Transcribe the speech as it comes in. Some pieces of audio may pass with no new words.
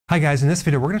Hi guys, in this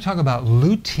video we're going to talk about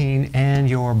lutein and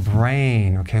your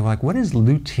brain. Okay, well, like what is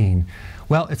lutein?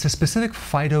 Well, it's a specific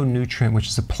phytonutrient, which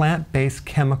is a plant-based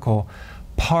chemical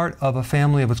part of a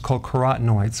family of what's called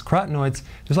carotenoids. Carotenoids,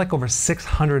 there's like over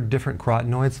 600 different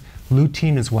carotenoids.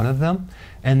 Lutein is one of them,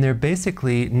 and they're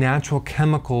basically natural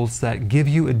chemicals that give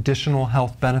you additional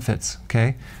health benefits,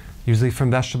 okay? Usually from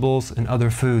vegetables and other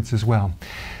foods as well.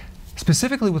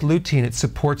 Specifically with lutein, it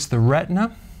supports the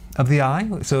retina of the eye.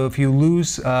 So if you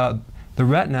lose the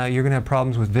retina, you're going to have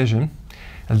problems with vision.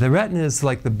 And the retina is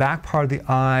like the back part of the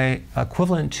eye,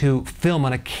 equivalent to film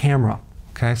on a camera.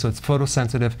 Okay, so it's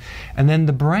photosensitive. And then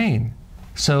the brain.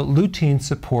 So lutein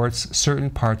supports certain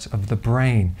parts of the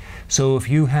brain. So if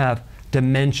you have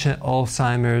dementia,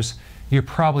 Alzheimer's, you're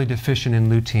probably deficient in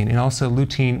lutein. And also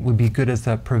lutein would be good as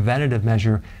a preventative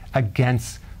measure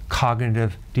against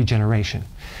cognitive degeneration.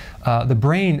 The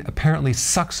brain apparently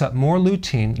sucks up more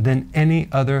lutein than any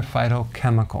other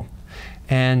phytochemical.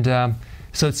 And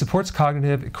so it supports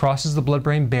cognitive, it crosses the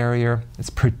blood-brain barrier,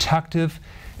 it's protective,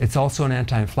 it's also an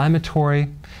anti-inflammatory.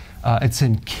 It's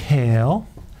in kale,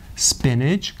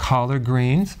 spinach, collard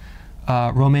greens,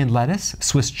 romaine lettuce,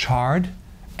 Swiss chard,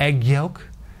 egg yolk,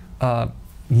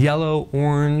 yellow,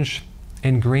 orange,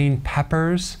 and green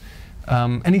peppers.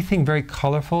 Anything very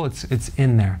colorful, it's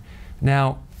in there.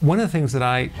 Now, one of the things that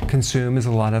I consume is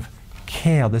a lot of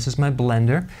kale. This is my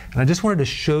blender, and I just wanted to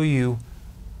show you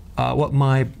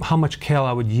how much kale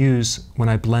I would use when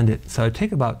I blend it. So I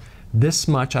take about this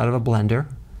much out of a blender.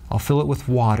 I'll fill it with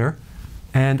water,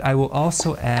 and I will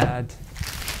also add,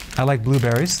 I like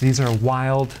blueberries. These are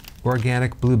wild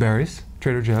organic blueberries,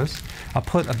 Trader Joe's. I'll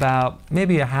put about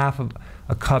maybe a half of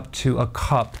a cup to a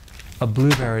cup of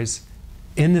blueberries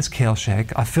in this kale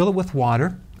shake. I fill it with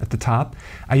water at the top.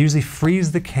 I usually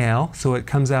freeze the kale so it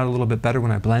comes out a little bit better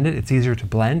when I blend it. It's easier to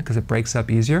blend because it breaks up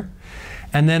easier.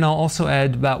 And then I'll also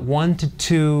add about 1 to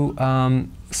 2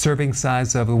 serving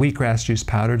size of the wheatgrass juice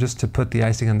powder just to put the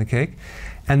icing on the cake.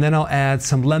 And then I'll add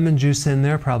some lemon juice in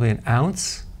there, probably an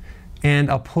ounce. And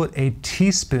I'll put a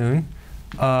teaspoon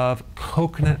of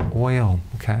coconut oil,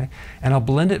 okay? And I'll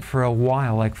blend it for a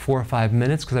while, like 4 or 5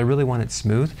 minutes, because I really want it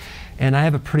smooth. And I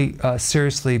have a pretty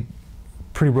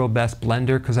pretty robust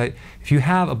blender, because if you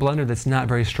have a blender that's not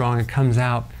very strong, it comes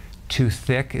out too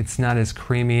thick. It's not as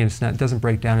creamy, and it doesn't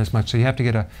break down as much. So you have to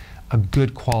get a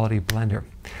good quality blender.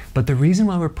 But the reason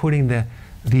why we're putting the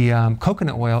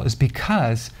coconut oil is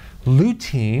because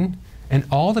lutein and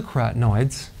all the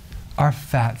carotenoids are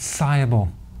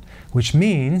fat-soluble, which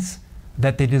means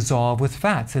that they dissolve with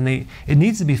fats. And it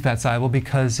needs to be fat-soluble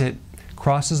because it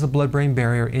crosses the blood-brain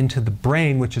barrier into the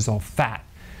brain, which is all fat.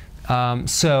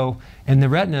 And the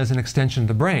retina is an extension of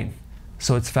the brain,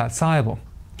 so it's fat-soluble.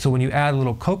 So when you add a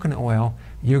little coconut oil,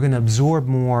 you're going to absorb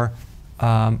more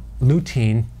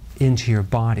lutein into your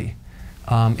body.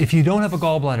 If you don't have a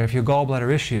gallbladder, if you have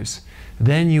gallbladder issues,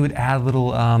 then you would add a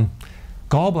little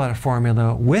gallbladder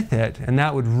formula with it, and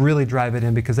that would really drive it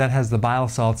in because that has the bile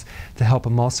salts to help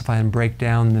emulsify and break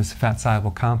down this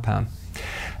fat-soluble compound.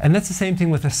 And that's the same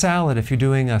thing with a salad. If you're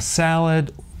doing a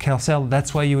salad, kale salad,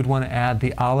 that's why you would want to add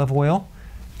the olive oil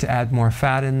to add more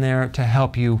fat in there to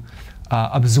help you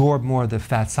absorb more of the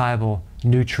fat-soluble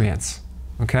nutrients,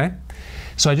 okay?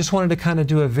 So I just wanted to kind of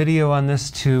do a video on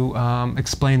this to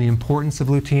explain the importance of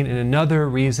lutein and another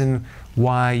reason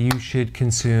why you should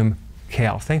consume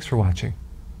kale. Thanks for watching.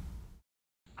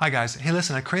 Hi guys. Hey,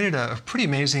 listen, I created a pretty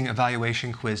amazing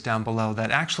evaluation quiz down below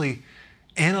that actually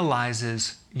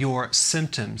analyzes your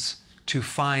symptoms to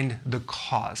find the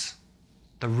cause,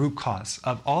 the root cause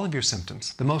of all of your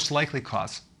symptoms, the most likely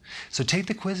cause. So take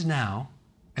the quiz now,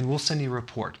 and we'll send you a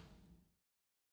report.